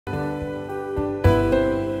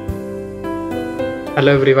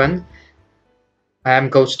Hello everyone, I am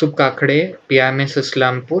Kaustubh Kakade, PIMS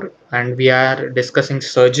Islampur, and we are discussing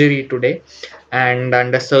surgery today. And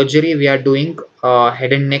under surgery, we are doing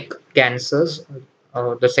head and neck cancers,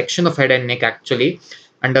 the section of head and neck actually,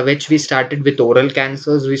 under which we started with oral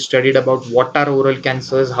cancers. We studied about what are oral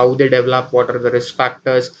cancers, how they develop, what are the risk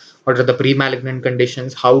factors, what are the pre-malignant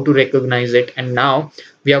conditions, how to recognize it, and now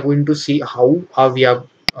we are going to see how we are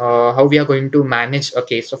going to manage a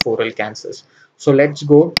case of oral cancers. So let's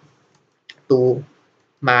go to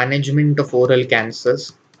management of oral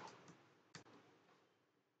cancers.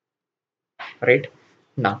 Right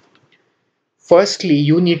now, firstly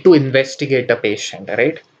you need to investigate a patient.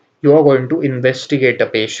 Right, you are going to investigate a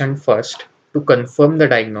patient first to confirm the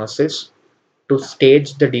diagnosis, to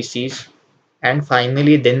stage the disease, and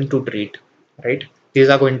finally then to treat. Right, these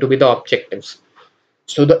are going to be the objectives.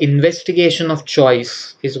 So the investigation of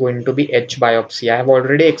choice is going to be edge biopsy. I have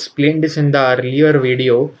already explained this in the earlier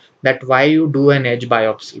video, that why you do an edge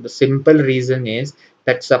biopsy. The simple reason is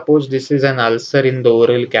that suppose this is an ulcer in the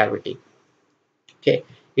oral cavity. Okay,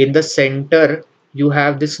 in the center you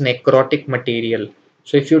have this necrotic material.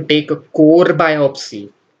 So if you take a core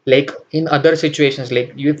biopsy, like in other situations,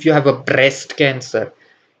 like if you have a breast cancer,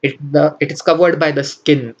 it is covered by the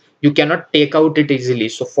skin. You cannot take out it easily.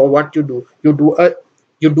 So for what you do, you do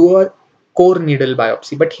a core needle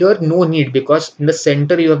biopsy. But here no need, because in the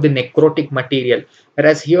center you have the necrotic material,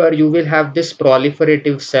 whereas here you will have this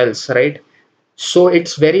proliferative cells, right? So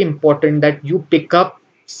it's very important that you pick up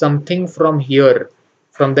something from here,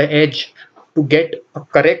 from the edge, to get a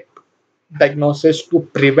correct diagnosis, to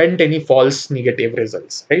prevent any false negative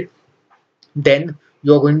results, right? Then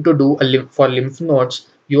you are going to do for lymph nodes,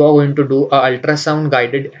 you are going to do a ultrasound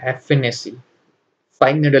guided FNSE,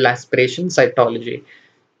 fine needle aspiration cytology.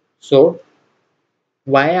 So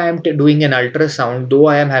why I am doing an ultrasound, though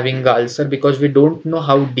I am having an ulcer, because we don't know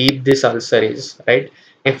how deep this ulcer is, right?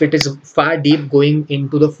 If it is far deep going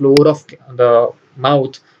into the floor of the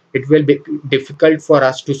mouth, it will be difficult for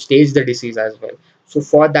us to stage the disease as well. So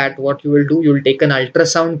for that, what you will do, you will take an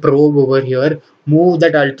ultrasound probe over here, move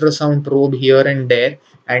that ultrasound probe here and there,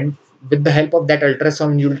 and with the help of that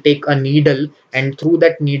ultrasound, you will take a needle, and through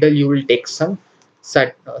that needle, you will take some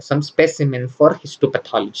specimen for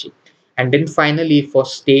histopathology. And then finally, for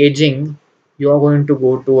staging, you are going to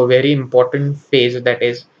go to a very important phase, that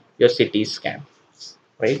is your CT scan.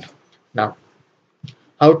 Right now,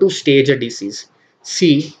 how to stage a disease?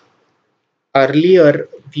 See, earlier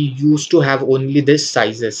we used to have only this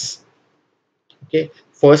sizes. Okay,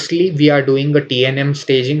 firstly, we are doing a TNM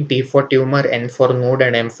staging: T for tumor, N for node,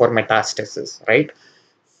 and M for metastasis. Right.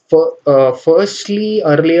 Firstly,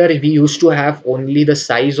 earlier we used to have only the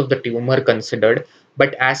size of the tumor considered,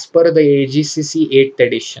 but as per the AGCC 8th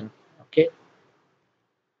edition, okay,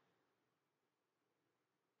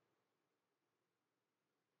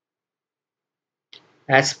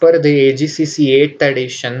 as per the AGCC 8th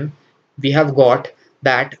edition, we have got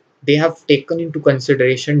that they have taken into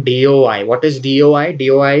consideration DOI. What is DOI?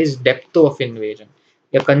 DOI is depth of invasion.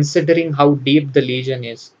 You're considering how deep the lesion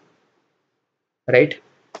is, right?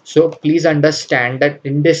 So please understand that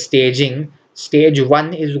in this staging, stage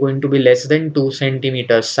 1 is going to be less than 2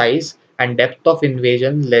 centimeters size and depth of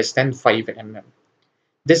invasion less than 5 mm.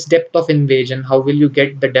 This depth of invasion, how will you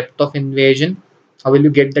get the depth of invasion? How will you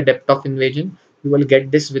get the depth of invasion? You will get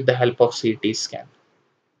this with the help of CT scan.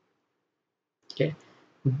 Okay.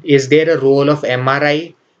 Is there a role of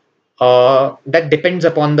MRI? That depends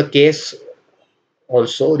upon the case,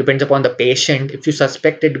 also depends upon the patient. If you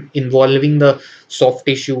suspect it involving the soft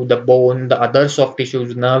tissue, the bone, the other soft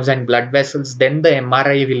tissues, nerves and blood vessels, then the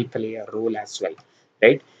MRI will play a role as well,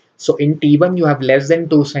 right? So in T1 you have less than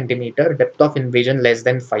 2 centimeter, depth of invasion less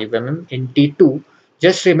than 5 mm. In T2,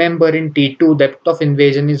 just remember, in T2 depth of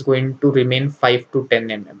invasion is going to remain 5 to 10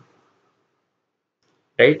 mm,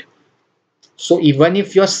 right? So even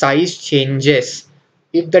if your size changes,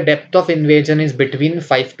 if the depth of invasion is between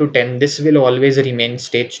 5 to 10, this will always remain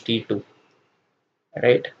stage T2,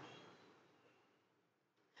 right?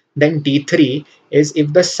 Then T3 is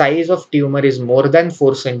if the size of tumor is more than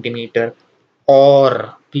 4 centimeter,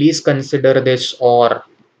 or please consider this or,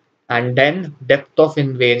 and then depth of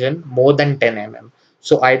invasion more than 10 mm.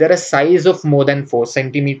 So either a size of more than 4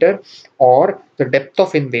 centimeter or the depth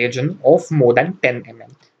of invasion of more than 10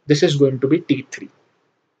 mm. This is going to be T3.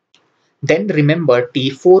 Then remember,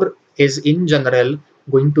 T4 is in general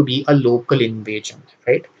going to be a local invasion,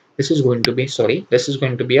 right? This is going to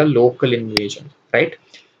be a local invasion, right?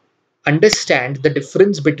 Understand the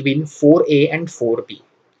difference between 4A and 4B.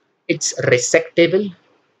 It's resectable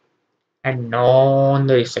and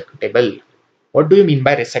non-resectable. What do you mean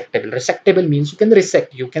by resectable? Resectable means you can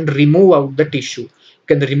resect, you can remove out the tissue, you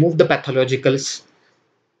can remove the pathological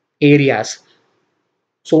areas.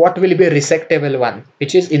 So what will be a resectable one?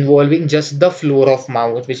 Which is involving just the floor of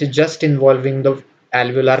mouth, which is just involving the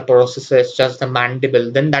alveolar processes, just the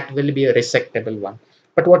mandible, then that will be a resectable one.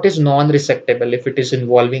 But what is non-resectable? If it is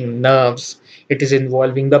involving nerves, it is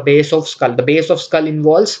involving the base of skull. The base of skull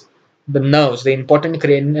involves the nerves, the important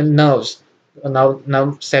cranial nerves.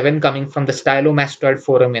 Now 7 coming from the stylomastoid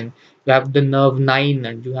foramen. You have the nerve 9,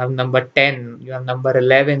 and you have number 10, you have number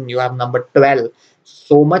 11, you have number 12.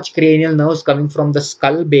 So much cranial nerves coming from the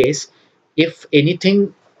skull base. If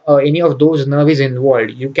anything, any of those nerve is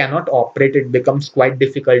involved, you cannot operate. It becomes quite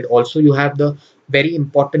difficult. Also, you have the very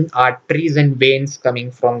important arteries and veins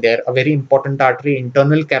coming from there. A very important artery,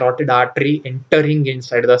 internal carotid artery, entering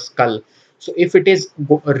inside the skull. So if it is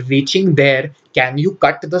reaching there, can you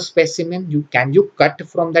cut the specimen? Can you cut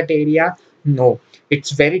from that area? No, it's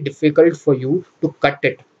very difficult for you to cut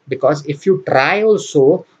it, because if you try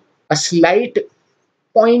also, a slight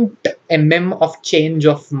 0.mm of change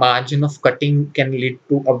of margin of cutting can lead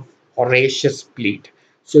to a voracious bleed.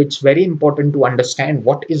 So it's very important to understand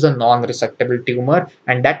what is a non-resectable tumor,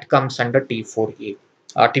 and that comes under T4A,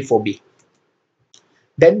 T4B.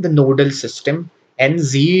 Then the nodal system,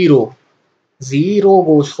 N0. 0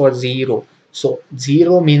 goes for 0. So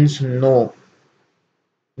 0 means no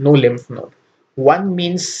lymph node. 1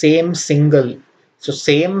 means same single. So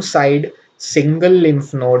same side single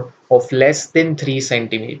lymph node of less than 3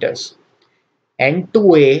 centimeters.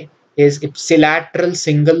 N2A is ipsilateral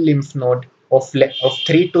single lymph node of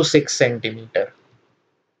 3 to 6 centimeter.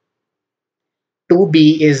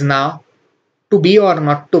 2B is now to be or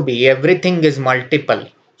not to be, everything is multiple.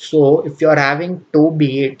 So if you are having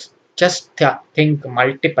 2B, it's just think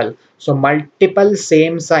multiple. So multiple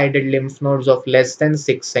same sided lymph nodes of less than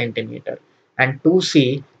 6 centimeter. And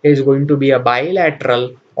 2C is going to be a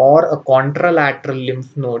bilateral or a contralateral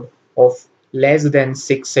lymph node of less than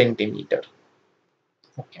 6 centimeter.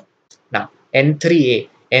 Okay. Now, N3A.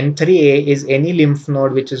 N3A is any lymph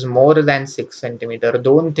node which is more than 6 centimeter.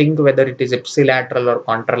 Don't think whether it is ipsilateral or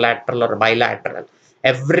contralateral or bilateral.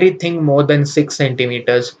 Everything more than 6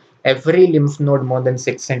 centimeters, every lymph node more than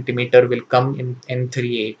 6 centimeter will come in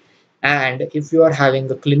N3A. And if you are having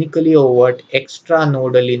a clinically overt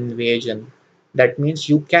extranodal invasion, that means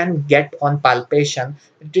you can get on palpation,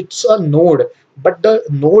 it's a node, but the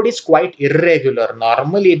node is quite irregular.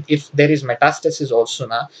 Normally, if there is metastasis also,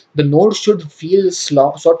 the node should feel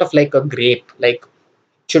sort of like a grape, like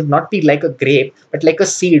should not be like a grape, but like a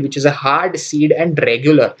seed, which is a hard seed and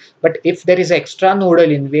regular. But if there is extranodal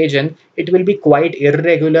invasion, it will be quite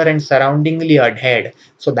irregular and surroundingly adhered.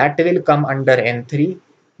 So that will come under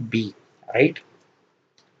N3B, right?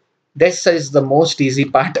 This is the most easy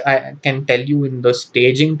part I can tell you in the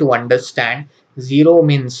staging to understand. 0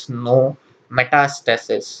 means no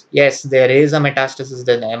metastasis. Yes, there is a metastasis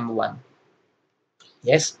than M1.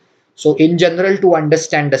 Yes. So in general, to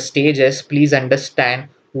understand the stages, please understand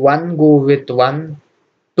 1 go with 1,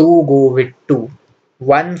 2 go with 2,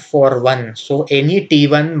 1 for 1. So any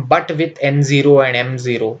T1 but with N0 and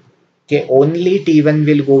M0. Okay, only T1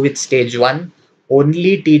 will go with stage 1,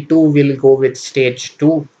 only T2 will go with stage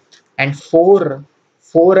 2, and 4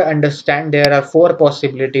 understand there are 4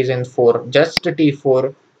 possibilities in 4. Just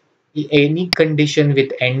T4, any condition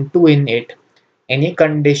with N2 in it, any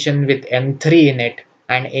condition with M3 in it,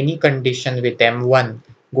 and any condition with M1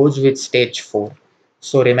 goes with stage 4.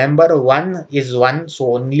 So remember, 1 is 1,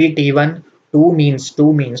 so only T1, 2 means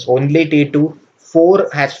only T2, 4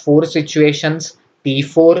 has 4 situations,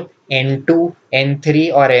 T4, N2,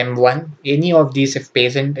 N3 or M1, any of these if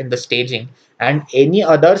present in the staging, and any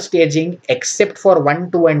other staging except for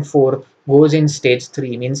 1, 2 and 4 goes in stage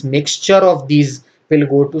 3, means mixture of these will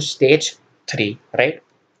go to stage 3, right?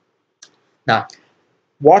 Now,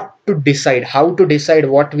 what to decide, how to decide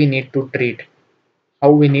what we need to treat,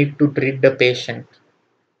 how we need to treat the patient,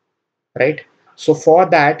 right? So for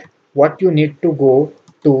that, what you need to go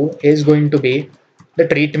to is going to be the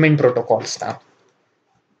treatment protocols. Now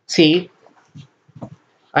see,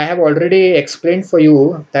 I have already explained for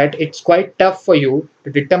you that it's quite tough for you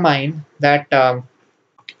to determine that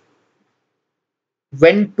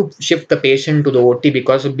when to shift the patient to the OT,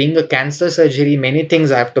 because of being a cancer surgery, many things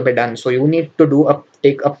have to be done. So you need to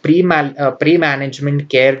take a pre-management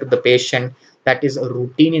care to the patient, that is a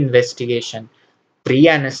routine investigation,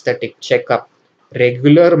 pre-anesthetic checkup,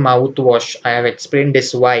 regular mouthwash. I have explained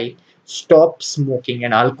this why. Stop smoking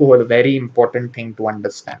and alcohol, very important thing to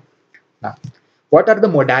understand. Now, what are the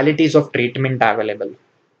modalities of treatment available?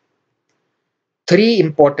 Three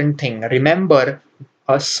important things. Remember,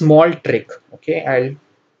 a small trick. Okay, I'll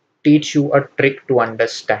teach you a trick to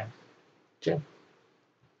understand. Okay.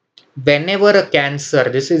 Whenever a cancer,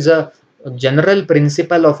 this is a general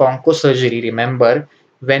principle of oncosurgery, remember,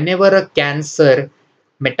 whenever a cancer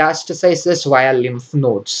metastasizes via lymph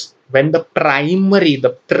nodes, when the prime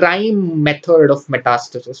method of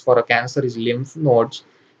metastasis for a cancer is lymph nodes,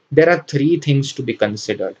 there are three things to be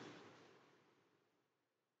considered,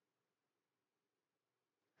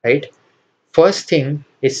 right? First thing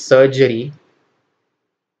is surgery,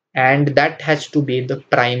 and that has to be the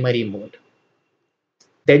primary mode.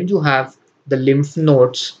 Then you have the lymph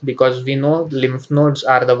nodes, because we know lymph nodes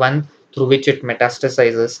are the one through which it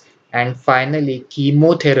metastasizes. And finally,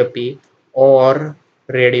 chemotherapy or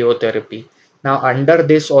radiotherapy. Now, under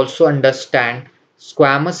this, also understand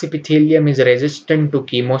squamous epithelium is resistant to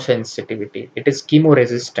chemosensitivity. It is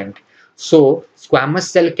chemoresistant. So, squamous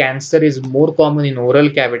cell cancer is more common in oral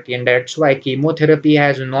cavity, and that's why chemotherapy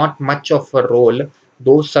has not much of a role,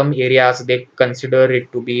 though some areas they consider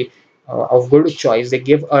it to be of good choice. They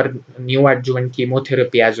give a neoadjuvant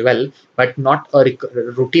chemotherapy as well, but not a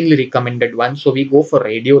routinely recommended one. So we go for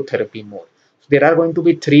radiotherapy more. So there are going to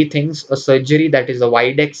be three things: a surgery, that is a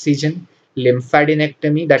wide excision;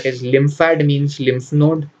 lymphadenectomy, that is lymphad means lymph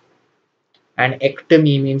node, and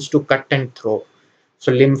ectomy means to cut and throw.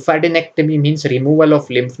 So lymphadenectomy means removal of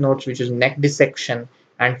lymph nodes, which is neck dissection,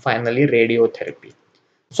 and finally radiotherapy.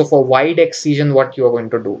 So for wide excision, what you are going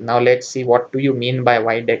to do? Now let's see, what do you mean by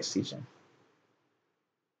wide excision?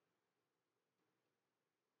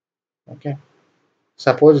 Okay.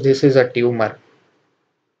 Suppose this is a tumor.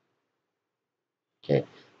 Okay.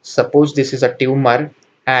 Suppose this is a tumor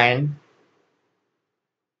and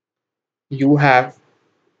you have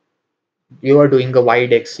you are doing a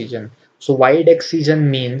wide excision. So wide excision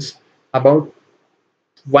means about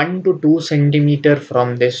 1 to 2 centimeter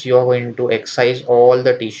from this you are going to excise all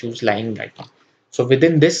the tissues lying back. So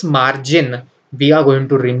within this margin we are going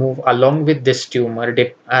to remove, along with this tumor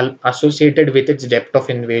associated with its depth of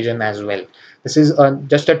invasion as well. This is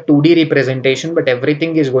just a 2D representation, but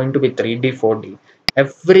everything is going to be 3D, 4D.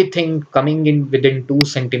 Everything coming in within 2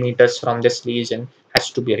 centimeters from this lesion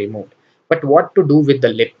has to be removed. But what to do with the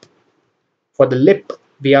lip? For the lip,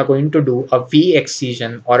 we are going to do a V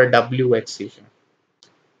excision or a W excision.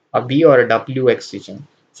 A V or a W excision.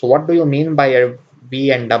 So what do you mean by a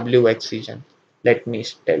V and W excision? Let me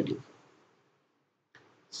tell you.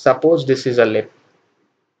 Suppose this is a lip.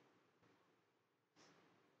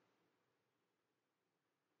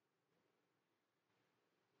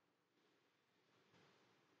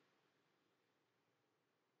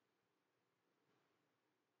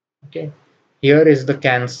 Okay. Here is the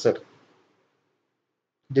cancer.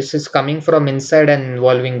 This is coming from inside and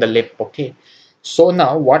involving the lip. Okay. So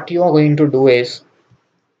now what you are going to do is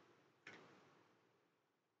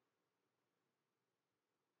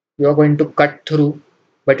you are going to cut through,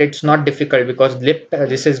 but it's not difficult because lip,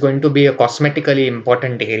 this is going to be a cosmetically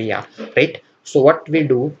important area, right? So what we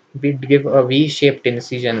do, we give a V-shaped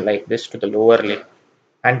incision like this to the lower lip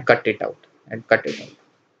and cut it out and cut it out.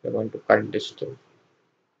 We're going to cut this through,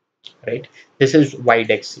 right? This is wide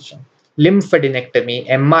excision. Lymphadenectomy,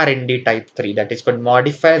 MRND type 3, that is called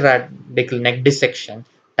modified radical neck dissection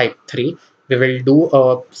type 3. We will do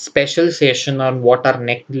a special session on what are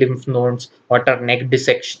neck lymph nodes, what are neck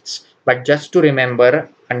dissections. But just to remember,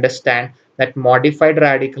 understand that modified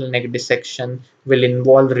radical neck dissection will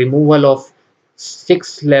involve removal of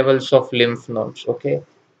 6 levels of lymph nodes. Okay,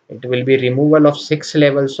 it will be removal of 6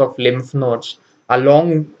 levels of lymph nodes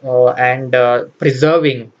along and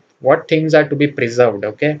preserving what things are to be preserved.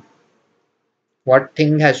 Okay, what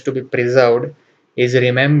thing has to be preserved is,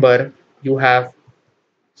 remember, you have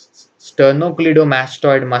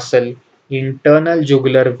sternocleidomastoid muscle, internal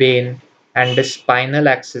jugular vein, and the spinal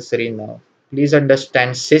accessory nerve. Please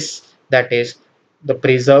understand cis, that is the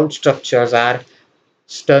preserved structures are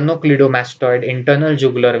sternocleidomastoid, internal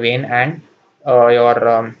jugular vein, and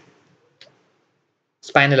your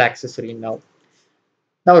spinal accessory nerve.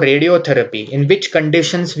 Now, radiotherapy. In which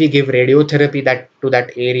conditions we give radiotherapy that to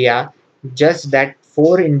that area? Just that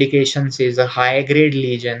four indications is a high-grade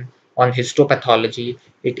lesion on histopathology.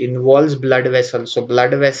 It involves blood vessels, so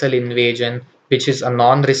blood vessel invasion, which is a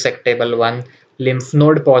non-resectable one, lymph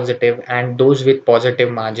node positive, and those with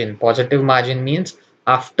positive margin. Positive margin means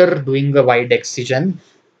after doing a wide excision,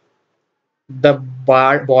 the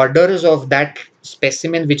borders of that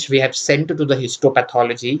specimen which we have sent to the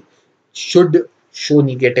histopathology should show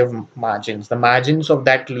negative margins. The margins of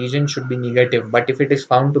that lesion should be negative, but if it is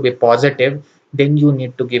found to be positive, then you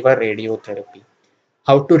need to give a radiotherapy.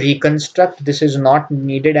 How to reconstruct? This is not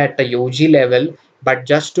needed at the OG level, but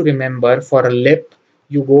just to remember, for a lip,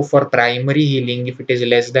 you go for primary healing. If it is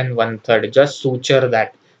less than one third, just suture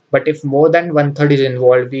that. But if more than one third is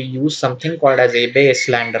involved, we use something called as a base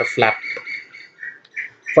slander flap.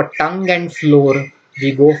 For tongue and floor,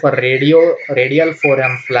 we go for radial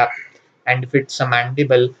forearm flap, and if it's a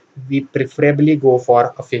mandible, we preferably go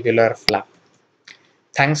for a fibular flap.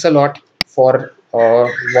 Thanks a lot for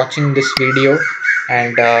watching this video,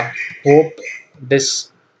 and hope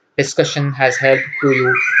this discussion has helped to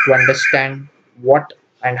you to understand what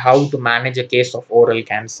and how to manage a case of oral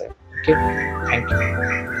cancer. Okay, thank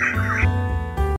you.